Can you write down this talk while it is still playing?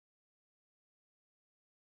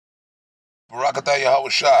Barakatah Yahweh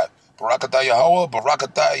Shai. Barakatah Yahweh,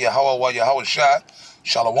 Barakatah Yahweh wa Yahweh Shai.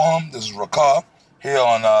 Shalom, this is Rakah here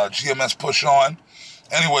on GMSpushON.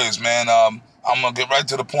 Anyways, man, I'm going to get right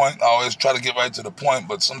to the point. I always try to get right to the point,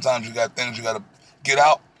 but sometimes you got things you got to get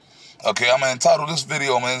out. Okay, I'm going to entitle this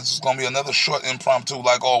video, man. This is going to be another short impromptu,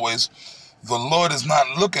 like always. The Lord is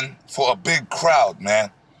not looking for a big crowd,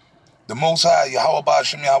 man. The Most High, Yahweh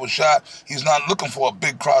Ba'Shem Yahweh Shai, he's not looking for a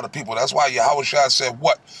big crowd of people. That's why Yahweh Shai said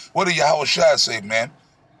what? What did Yahweh Shai say, man?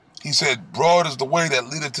 He said, broad is the way that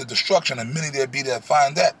leadeth to destruction, and many there be that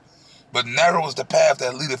find that. But narrow is the path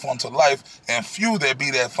that leadeth unto life, and few there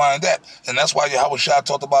be that find that. And that's why Yahweh Shai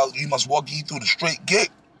talked about, you must walk ye through the straight gate.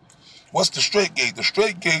 What's the straight gate? The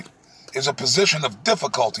straight gate is a position of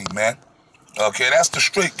difficulty, man. Okay, that's the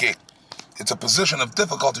straight gate. It's a position of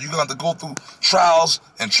difficulty. You're going to have to go through trials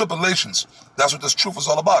and tribulations. That's what this truth is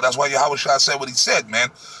all about. That's why Yahweh Shai said what he said, man.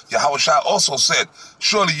 Yahweh Shai also said,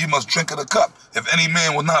 surely you must drink of the cup. If any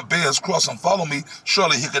man will not bear his cross and follow me,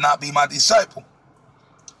 surely he cannot be my disciple.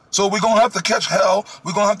 So we're going to have to catch hell.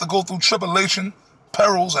 We're going to have to go through tribulation,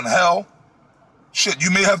 perils, and hell. Shit, you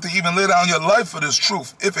may have to even lay down your life for this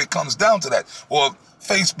truth if it comes down to that. Or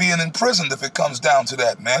face being imprisoned if it comes down to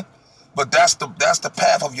that, man. But that's the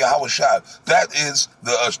path of Yahweh Shai. That is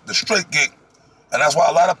the straight gate. And that's why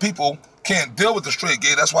a lot of people can't deal with the straight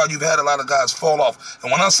gate. That's why you've had a lot of guys fall off.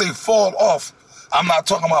 And when I say fall off, I'm not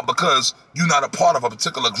talking about because you're not a part of a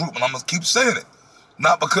particular group. And I'm going to keep saying it.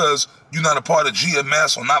 Not because you're not a part of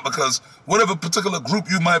GMS, or not because whatever particular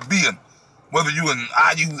group you might be in, whether you in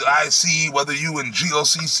IUIC, whether you in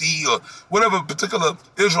GOCC, or whatever particular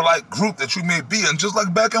Israelite group that you may be in, just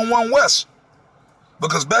like back in One West.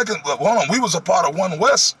 Because back in, we was a part of One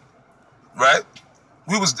West, right?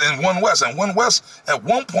 We was in One West. And One West, at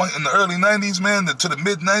one point in the early 90s, man, to the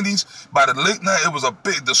mid-90s, by the late 90s, it was a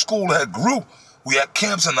big, the school had grew. We had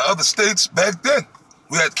camps in the other states back then.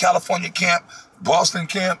 We had California camp, Boston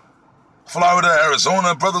camp, Florida,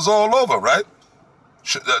 Arizona, brothers all over, right?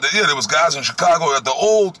 Yeah, there was guys in Chicago, the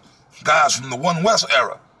old guys from the One West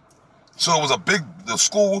era. So it was a big, the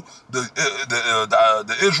school, the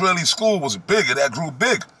Israeli school was big, and that grew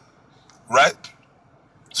big, right?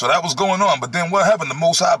 So that was going on. But then what happened? The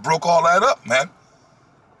Most High broke all that up, man.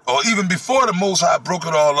 Or even before the Most High broke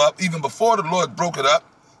it all up, even before the Lord broke it up,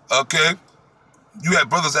 okay, you had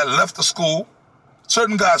brothers that left the school.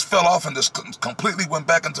 Certain guys fell off and just completely went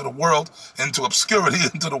back into the world, into obscurity,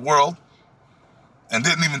 into the world, and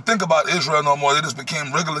didn't even think about Israel no more. They just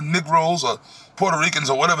became regular Negroes or Puerto Ricans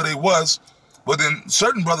or whatever they was. But then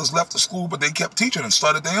certain brothers left the school, but they kept teaching and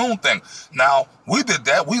started their own thing. Now, we did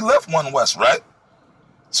that. We left One West, right?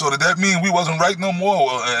 So did that mean we wasn't right no more,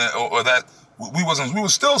 or that we were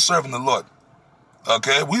still serving the Lord?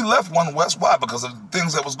 Okay, we left One West. Why? Because of the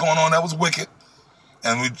things that was going on that was wicked.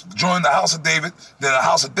 And we joined the House of David. Then the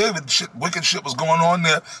House of David, wicked shit was going on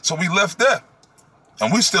there. So we left there.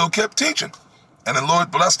 And we still kept teaching. And the Lord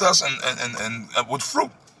blessed us and with fruit.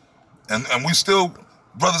 And we still,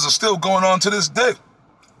 brothers are still going on to this day.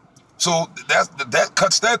 So that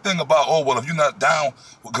cuts that thing about, oh, well, if you're not down,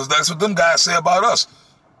 because that's what them guys say about us.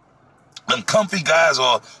 Them comfy guys,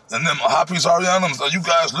 and them Hafiz Arianums, you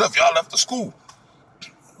guys left, y'all left the school.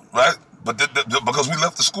 Right? But because we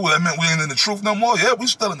left the school, that meant we ain't in the truth no more. Yeah, we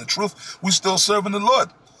still in the truth. We still serving the Lord.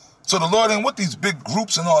 So the Lord ain't with these big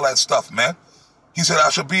groups and all that stuff, man. He said, I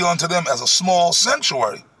should be unto them as a small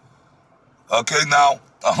sanctuary. Okay, now,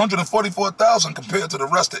 144,000 compared to the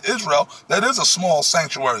rest of Israel, that is a small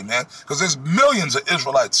sanctuary, man, because there's millions of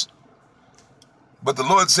Israelites. But the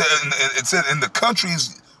Lord said, it said, in the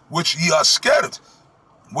countries which ye are scattered,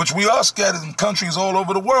 which we are scattered in countries all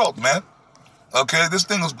over the world, man. Okay, this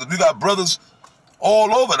thing is, we got brothers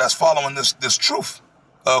all over that's following this truth.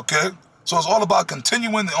 Okay, so it's all about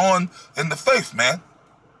continuing on in the faith, man.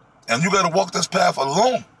 And you got to walk this path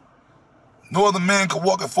alone. No other man can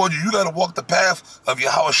walk it for you. You got to walk the path of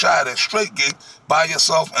Yahweh Shai, that straight gate, by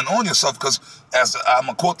yourself and on yourself. Because as I'm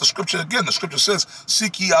going to quote the scripture again, the scripture says,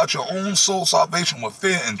 seek ye out your own soul salvation with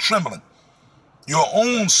fear and trembling. Your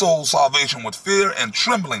own soul salvation with fear and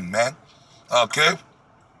trembling, man. Okay?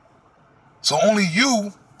 So only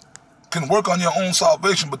you can work on your own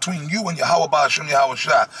salvation between you and Yahweh Ba'Shem Yahweh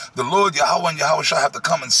Shai. The Lord Yahweh and Yahweh Shai have to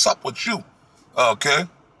come and sup with you. Okay?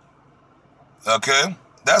 Okay?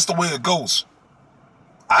 That's the way it goes.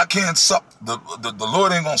 I can't sup. The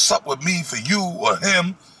Lord ain't going to sup with me for you or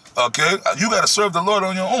him. Okay? You got to serve the Lord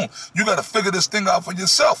on your own. You got to figure this thing out for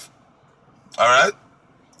yourself. All right?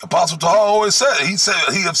 Apostle Tahar always said,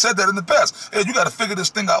 he have said that in the past. Hey, you got to figure this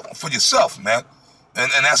thing out for yourself, man.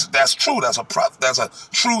 And that's true. That's a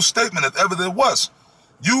true statement if ever there was.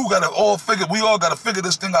 You got to all figure, we all got to figure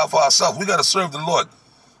this thing out for ourselves. We got to serve the Lord.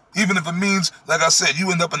 Even if it means, like I said,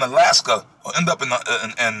 you end up in Alaska or end up in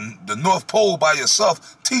the North Pole by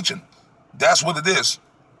yourself teaching. That's what it is.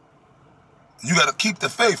 You got to keep the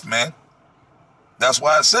faith, man. That's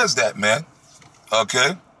why it says that, man.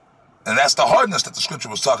 Okay? And that's the hardness that the scripture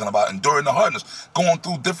was talking about, enduring the hardness, going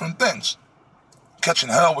through different things. Catching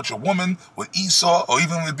hell with your woman, with Esau, or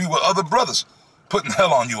even with other brothers, putting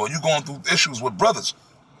hell on you, or you going through issues with brothers.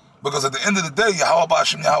 Because at the end of the day, Yahweh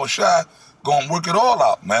Ba'ashem Yahweh Shai going to work it all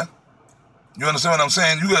out, man. You understand what I'm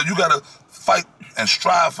saying? You got to fight and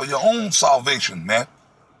strive for your own salvation, man.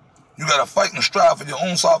 You got to fight and strive for your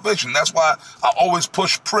own salvation. That's why I always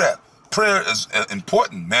push prayer. Prayer is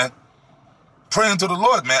important, man. Praying to the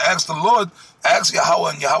Lord, man. Ask the Lord, ask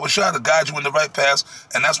Yahweh and Yahweh Shai to guide you in the right path.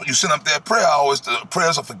 And that's what you send up there. Prayer,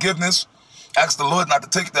 prayers of forgiveness. Ask the Lord not to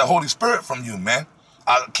take that Holy Spirit from you, man.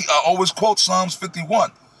 I always quote Psalms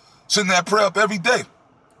 51. Send that prayer up every day.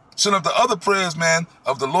 Send up the other prayers, man,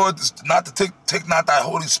 of the Lord, not to take not thy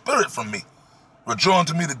Holy Spirit from me. Restore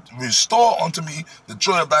unto me the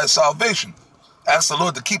joy of thy salvation. Ask the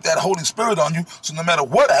Lord to keep that Holy Spirit on you, so no matter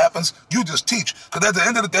what happens, you just teach. Because at the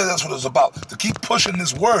end of the day, that's what it's about. To keep pushing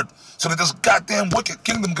this word, so that this goddamn wicked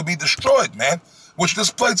kingdom can be destroyed, man. Which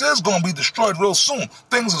this place is going to be destroyed real soon.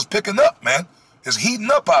 Things is picking up, man. It's heating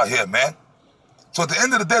up out here, man. So at the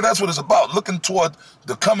end of the day, that's what it's about. Looking toward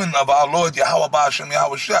the coming of our Lord Yahweh Ba'ashem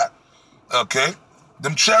Yahweh Shai. Okay?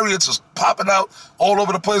 Them chariots is popping out all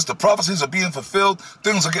over the place. The prophecies are being fulfilled.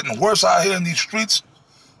 Things are getting worse out here in these streets.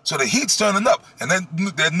 So the heat's turning up. And then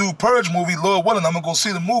that new Purge movie, Lord willing, I'm going to go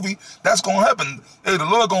see the movie. That's going to happen. Hey,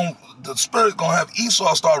 the Spirit going to have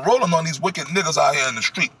Esau start rolling on these wicked niggas out here in the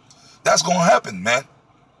street. That's going to happen, man.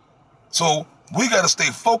 So we got to stay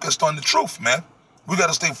focused on the truth, man. We got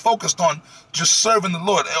to stay focused on just serving the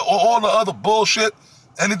Lord. All the other bullshit,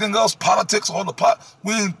 anything else, politics,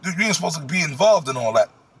 we ain't supposed to be involved in all that.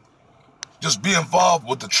 Just be involved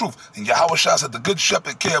with the truth. And Yahweh Shai said the good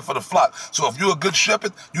shepherd cared for the flock. So if you're a good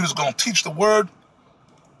shepherd, you're just going to teach the word.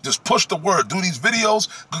 Just push the word. Do these videos.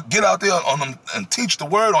 Get out there on them and teach the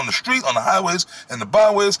word on the street, on the highways, and the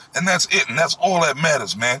byways. And that's it. And that's all that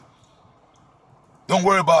matters, man. Don't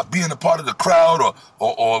worry about being a part of the crowd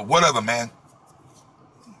or whatever, man.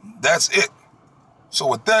 That's it. So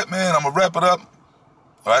with that, man, I'm going to wrap it up.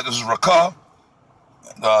 All right, this is Rakah.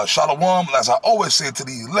 Shalom, as I always say to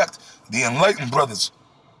the elect, the enlightened brothers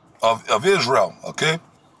of Israel, okay?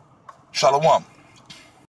 Shalom.